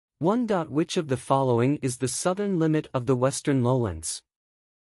1. Which of the following is the southern limit of the western lowlands?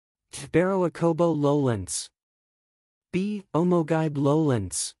 Barrow-Akobo lowlands. B. Omogybe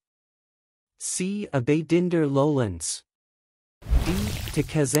lowlands. C. Abay-Dinder lowlands. D.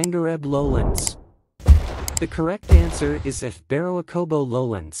 Tekezangareb lowlands. The correct answer is F. Barrow-Akobo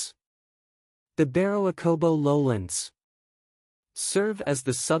lowlands. The Barrow-Akobo lowlands serve as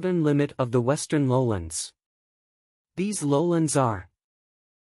the southern limit of the western lowlands. These lowlands are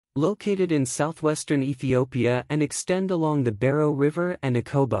located in southwestern Ethiopia and extend along the Barrow River and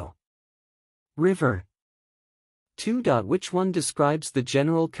Akobo River. 2. Which one describes the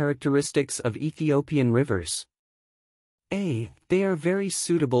general characteristics of Ethiopian rivers? A. They are very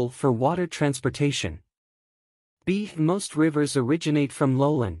suitable for water transportation. B. Most rivers originate from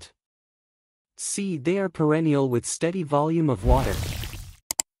lowland. C. They are perennial with steady volume of water.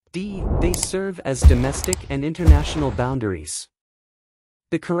 D. They serve as domestic and international boundaries.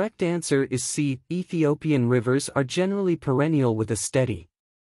 The correct answer is C. Ethiopian rivers are generally perennial with a steady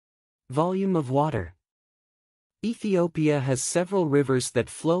volume of water. Ethiopia has several rivers that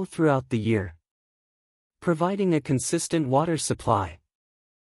flow throughout the year, providing a consistent water supply.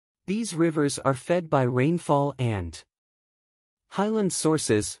 These rivers are fed by rainfall and highland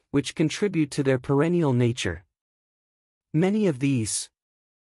sources, which contribute to their perennial nature. Many of these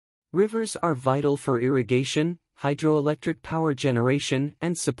rivers are vital for irrigation, hydroelectric power generation,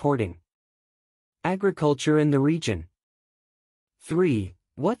 and supporting agriculture in the region. 3.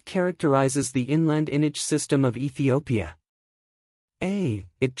 What characterizes the inland drainage system of Ethiopia? A.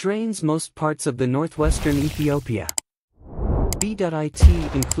 It drains most parts of the northwestern Ethiopia. B.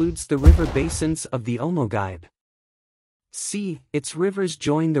 It includes the river basins of the Omogybe. C. Its rivers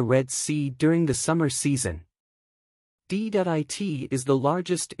join the Red Sea during the summer season. D. It is the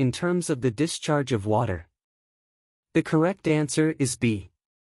largest in terms of the discharge of water. The correct answer is B.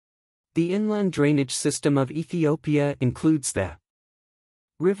 The inland drainage system of Ethiopia includes the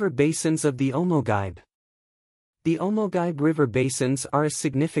river basins of the Omogybe. The Omogybe river basins are a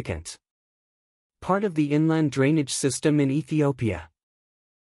significant part of the inland drainage system in Ethiopia.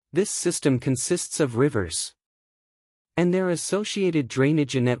 This system consists of rivers and their associated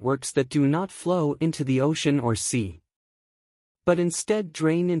drainage networks that do not flow into the ocean or sea, but instead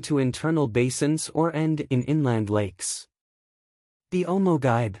drain into internal basins or end in inland lakes. The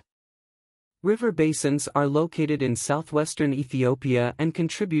Omogybe river basins are located in southwestern Ethiopia and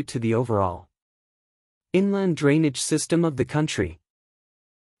contribute to the overall inland drainage system of the country.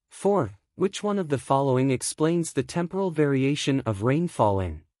 4. Which one of the following explains the temporal variation of rainfall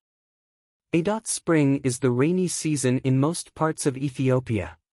in A. Spring is the rainy season in most parts of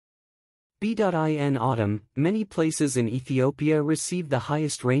Ethiopia. B. In autumn, many places in Ethiopia receive the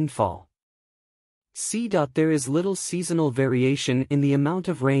highest rainfall. C. There is little seasonal variation in the amount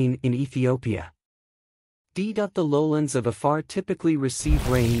of rain in Ethiopia. D. The lowlands of Afar typically receive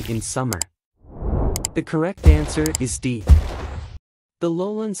rain in summer. The correct answer is D. The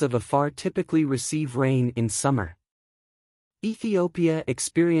lowlands of Afar typically receive rain in summer. Ethiopia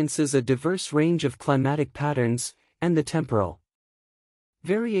experiences a diverse range of climatic patterns, and the temporal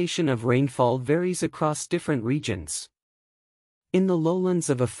variation of rainfall varies across different regions. In the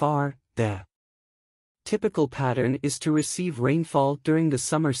lowlands of Afar, the typical pattern is to receive rainfall during the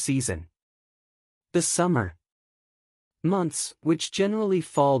summer season. The summer months, which generally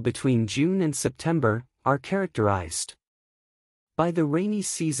fall between June and September, are characterized by the rainy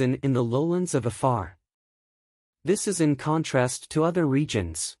season in the lowlands of Afar. This is in contrast to other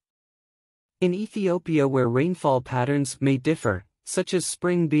regions in Ethiopia where rainfall patterns may differ, such as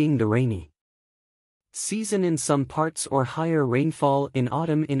spring being the rainy season in some parts or higher rainfall in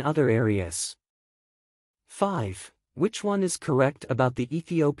autumn in other areas. 5. Which one is correct about the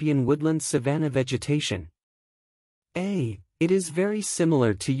Ethiopian woodland savanna vegetation? A. It is very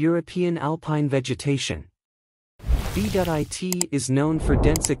similar to European alpine vegetation. B. It is known for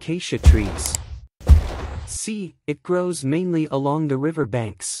dense acacia trees. C. It grows mainly along the river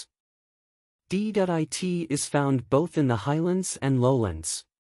banks. D. It is found both in the highlands and lowlands.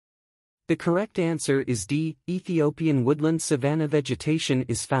 The correct answer is D. Ethiopian woodland savanna vegetation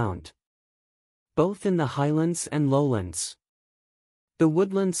is found both in the highlands and lowlands. The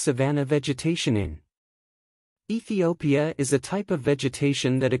woodland savanna vegetation in Ethiopia is a type of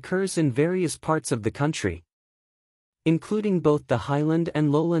vegetation that occurs in various parts of the country, including both the highland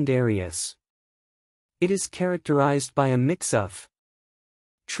and lowland areas. It is characterized by a mix of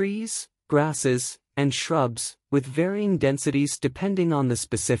trees, grasses, and shrubs, with varying densities depending on the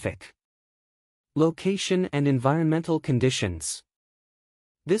specific location and environmental conditions.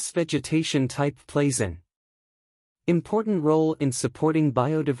 This vegetation type plays an Important role in supporting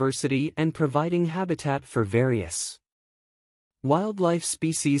biodiversity and providing habitat for various wildlife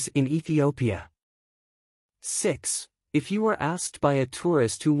species in Ethiopia. 6. If you were asked by a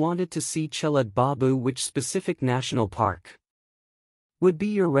tourist who wanted to see Chelad Babu, which specific national park would be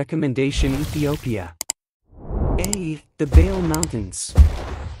your recommendation? Ethiopia. A. The Bale Mountains.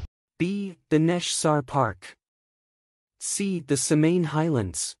 B. The Nesh Sar Park. C. The Semain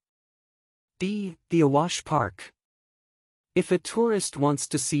Highlands. D. The Awash Park. If a tourist wants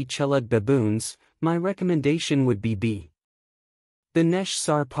to see Chelad baboons, my recommendation would be B. The Nesh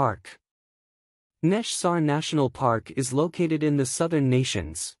Sar Park. Nesh Sar National Park is located in the southern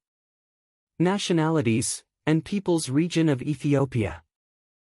nations, nationalities, and peoples region of Ethiopia.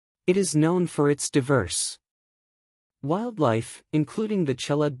 It is known for its diverse wildlife, including the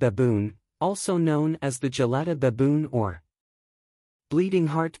Chelad baboon, also known as the Gelada baboon or bleeding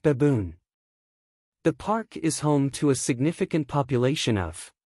heart baboon. The park is home to a significant population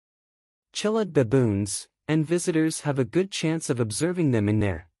of Chelad baboons, and visitors have a good chance of observing them in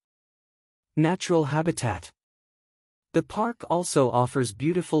their natural habitat. The park also offers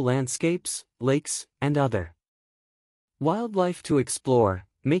beautiful landscapes, lakes, and other wildlife to explore,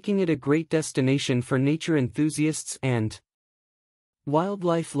 making it a great destination for nature enthusiasts and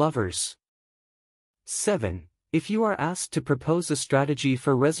wildlife lovers. 7. If you are asked to propose a strategy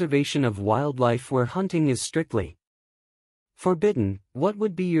for reservation of wildlife where hunting is strictly forbidden, what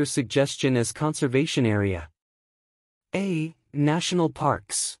would be your suggestion as conservation area? A. National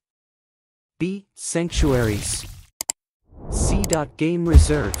parks. B. Sanctuaries. C. Game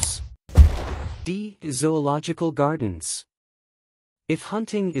reserves. D. Zoological gardens. If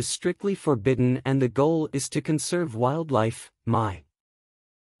hunting is strictly forbidden and the goal is to conserve wildlife, my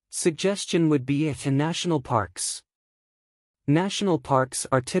suggestion would be A. National parks. National parks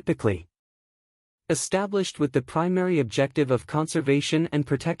are typically established with the primary objective of conservation and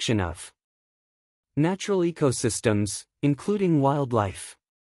protection of natural ecosystems, including wildlife.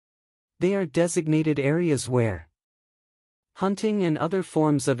 They are designated areas where hunting and other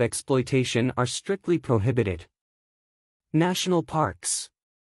forms of exploitation are strictly prohibited. National parks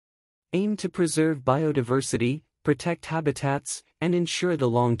aim to preserve biodiversity, protect habitats, and ensure the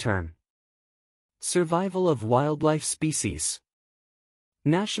long-term survival of wildlife species.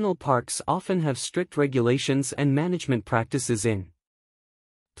 National parks often have strict regulations and management practices in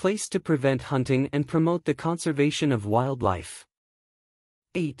place to prevent hunting and promote the conservation of wildlife.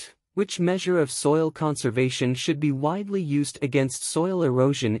 8. Which measure of soil conservation should be widely used against soil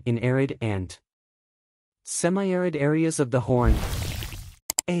erosion in arid and semi-arid areas of the Horn?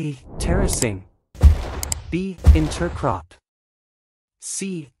 A. Terracing. B. Intercrop.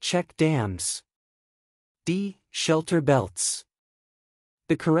 C. Check dams. D. Shelter belts.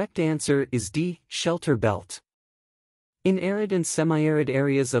 The correct answer is D. Shelter belt. In arid and semi-arid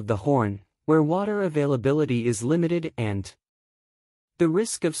areas of the Horn, where water availability is limited and the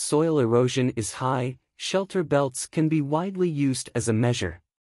risk of soil erosion is high, shelter belts can be widely used as a measure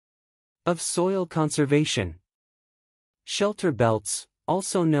of soil conservation. Shelter belts,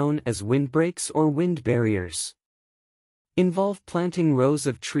 also known as windbreaks or wind barriers, involve planting rows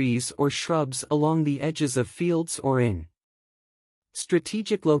of trees or shrubs along the edges of fields or in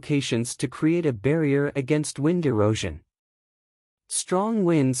strategic locations to create a barrier against wind erosion. Strong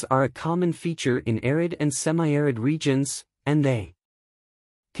winds are a common feature in arid and semi-arid regions, and they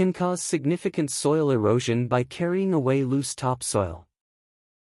can cause significant soil erosion by carrying away loose topsoil.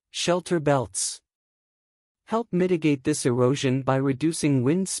 Shelter belts help mitigate this erosion by reducing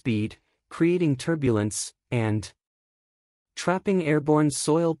wind speed, creating turbulence, and trapping airborne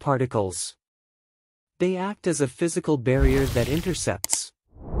soil particles. They act as a physical barrier that intercepts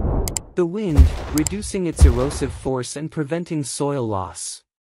the wind, reducing its erosive force and preventing soil loss.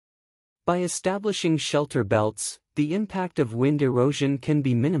 By establishing shelter belts, the impact of wind erosion can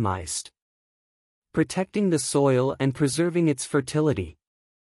be minimized, protecting the soil and preserving its fertility.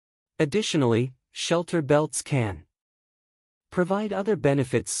 Additionally, shelter belts can provide other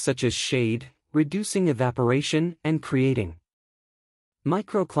benefits such as shade, reducing evaporation, and creating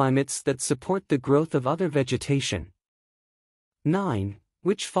microclimates that support the growth of other vegetation. 9.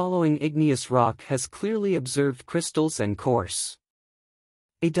 Which following igneous rock has clearly observed crystals and coarse?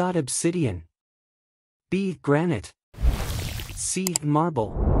 A. Obsidian. B. Granite. C.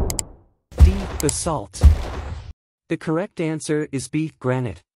 Marble. D. Basalt. The correct answer is B.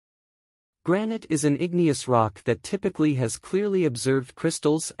 Granite. Granite is an igneous rock that typically has clearly observed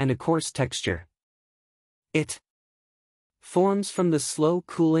crystals and a coarse texture. It forms from the slow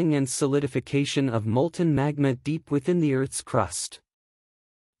cooling and solidification of molten magma deep within the Earth's crust.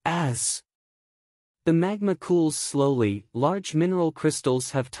 As The magma cools slowly, large mineral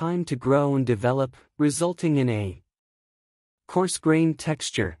crystals have time to grow and develop, resulting in a coarse-grained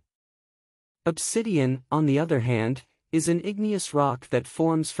texture. Obsidian, on the other hand, is an igneous rock that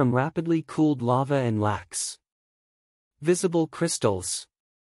forms from rapidly cooled lava and lacks visible crystals.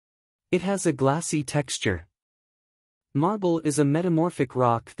 It has a glassy texture. Marble is a metamorphic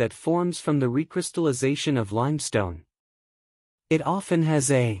rock that forms from the recrystallization of limestone. It often has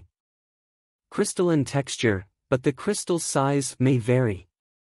a crystalline texture, but the crystal size may vary.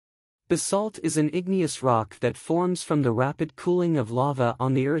 Basalt is an igneous rock that forms from the rapid cooling of lava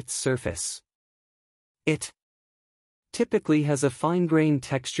on the Earth's surface. It typically has a fine-grained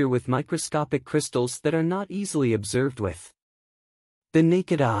texture with microscopic crystals that are not easily observed with the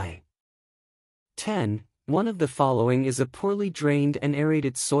naked eye. 10. One of the following is a poorly drained and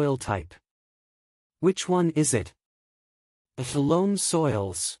aerated soil type. Which one is it? A. Loam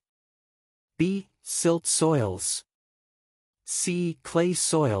soils. B. Silt soils. C. Clay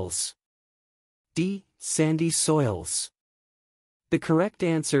soils. D. Sandy soils. The correct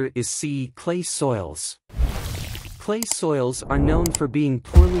answer is C. Clay soils. Clay soils are known for being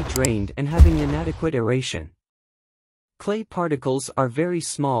poorly drained and having inadequate aeration. Clay particles are very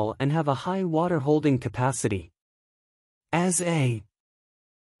small and have a high water holding capacity. As a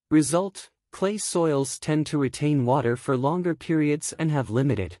result, clay soils tend to retain water for longer periods and have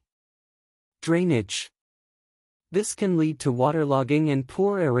limited drainage. This can lead to waterlogging and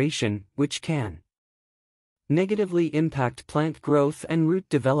poor aeration, which can negatively impact plant growth and root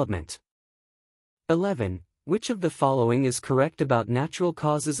development. 11. Which of the following is correct about natural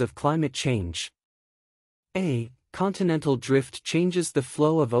causes of climate change? A. Continental drift changes the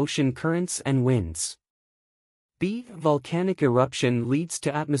flow of ocean currents and winds. B. Volcanic eruption leads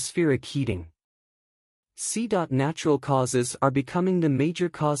to atmospheric heating. C. Natural causes are becoming the major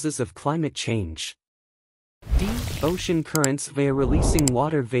causes of climate change. D. Ocean currents via releasing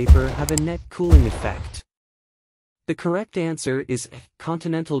water vapor have a net cooling effect. The correct answer is A.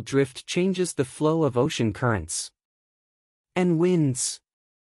 Continental drift changes the flow of ocean currents and winds.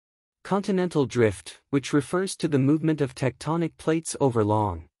 Continental drift, which refers to the movement of tectonic plates over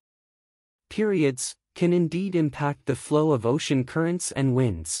long periods, can indeed impact the flow of ocean currents and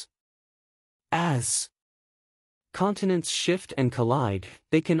winds. As continents shift and collide,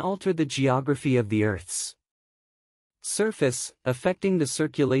 they can alter the geography of the Earth's surface, affecting the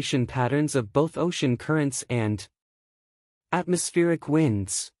circulation patterns of both ocean currents and atmospheric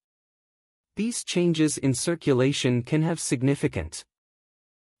winds. These changes in circulation can have significant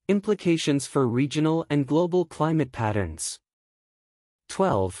implications for regional and global climate patterns.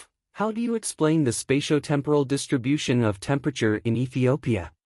 12. How do you explain the spatiotemporal distribution of temperature in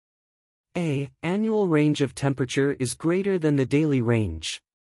Ethiopia? A. Annual range of temperature is greater than the daily range.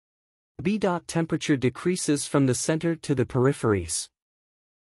 B. Temperature decreases from the center to the peripheries.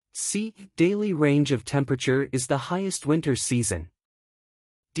 C. Daily range of temperature is the highest winter season.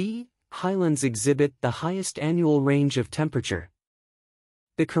 D. Highlands exhibit the highest annual range of temperature.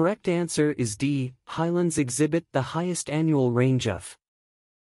 The correct answer is D. Highlands exhibit the highest annual range of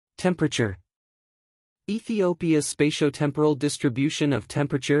temperature. Ethiopia's spatiotemporal distribution of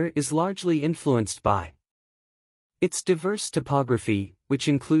temperature is largely influenced by its diverse topography, which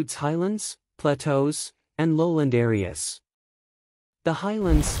includes highlands, plateaus, and lowland areas. The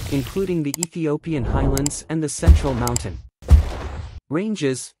highlands, including the Ethiopian highlands and the Central Mountain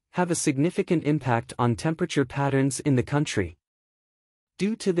ranges, have a significant impact on temperature patterns in the country.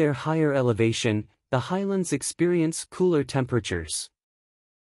 Due to their higher elevation, the highlands experience cooler temperatures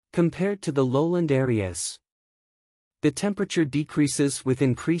compared to the lowland areas. The temperature decreases with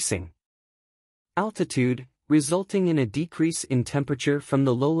increasing altitude, resulting in a decrease in temperature from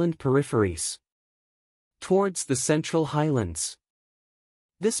the lowland peripheries towards the central highlands.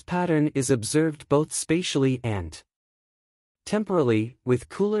 This pattern is observed both spatially and temporally, with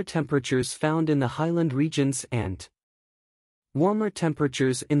cooler temperatures found in the highland regions and warmer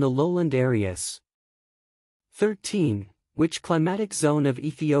temperatures in the lowland areas. 13. Which climatic zone of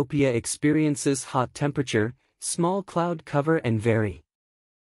Ethiopia experiences hot temperature, small cloud cover and very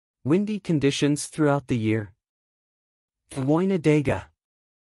windy conditions throughout the year? Woyne Dega.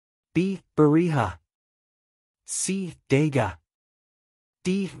 B. Bereha. C. Dega.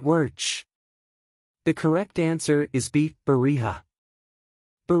 D. Werch. The correct answer is B. Bereha.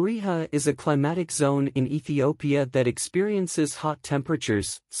 Bereha is a climatic zone in Ethiopia that experiences hot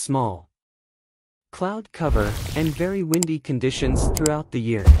temperatures, small cloud cover, and very windy conditions throughout the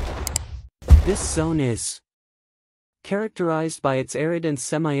year. This zone is characterized by its arid and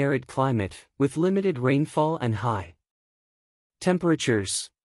semi-arid climate, with limited rainfall and high temperatures.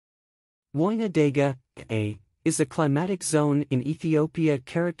 Woinadega, A, is a climatic zone in Ethiopia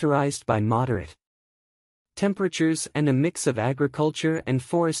characterized by moderate temperatures and a mix of agriculture and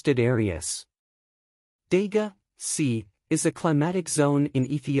forested areas. Dega, C, is a climatic zone in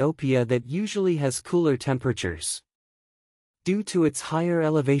Ethiopia that usually has cooler temperatures due to its higher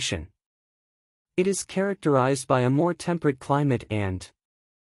elevation. It is characterized by a more temperate climate and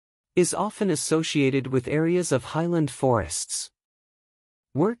is often associated with areas of highland forests.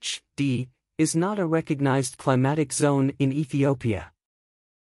 Werch, D, is not a recognized climatic zone in Ethiopia.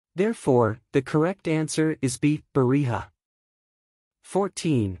 Therefore, the correct answer is B, Bereha.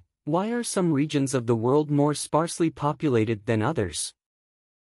 14. Why are some regions of the world more sparsely populated than others?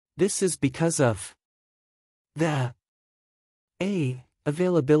 This is because of the A,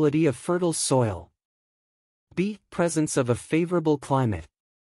 availability of fertile soil, B, presence of a favorable climate,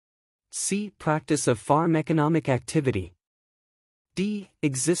 C, practice of farm economic activity, D,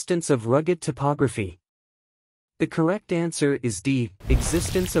 existence of rugged topography. The correct answer is D,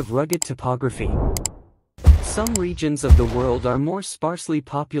 existence of rugged topography. Some regions of the world are more sparsely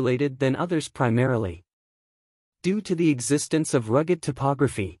populated than others primarily due to the existence of rugged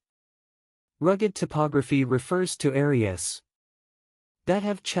topography. Rugged topography refers to areas that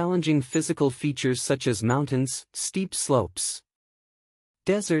have challenging physical features such as mountains, steep slopes,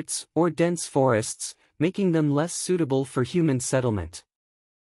 deserts, or dense forests, making them less suitable for human settlement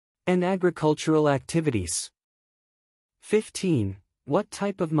and agricultural activities. 15. What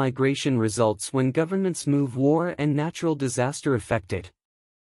type of migration results when governments move war and natural disaster affected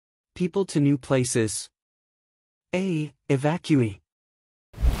people to new places? A, evacuee,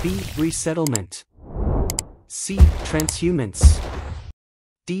 B, resettlement, C, transhumance,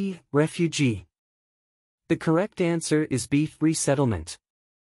 D, refugee. The correct answer is B, resettlement.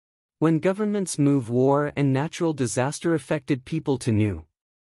 When governments move war and natural disaster affected people to new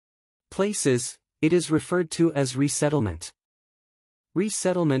places, it is referred to as resettlement.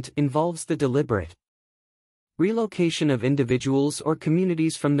 Resettlement involves the deliberate relocation of individuals or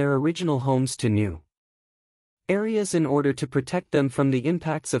communities from their original homes to new areas in order to protect them from the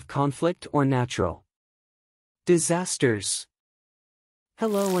impacts of conflict or natural disasters.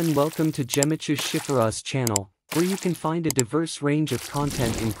 Hello and welcome to Gemichu Shifara's channel, where you can find a diverse range of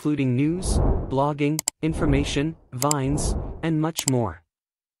content including news, blogging, information, vines, and much more.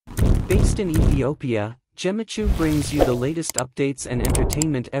 Based in Ethiopia, Gemichu brings you the latest updates and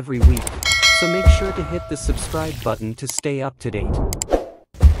entertainment every week, so make sure to hit the subscribe button to stay up to date.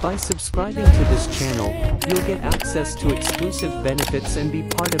 By subscribing to this channel, you'll get access to exclusive benefits and be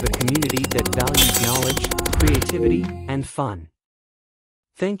part of a community that values knowledge, creativity, and fun.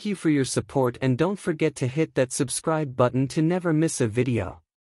 Thank you for your support and don't forget to hit that subscribe button to never miss a video.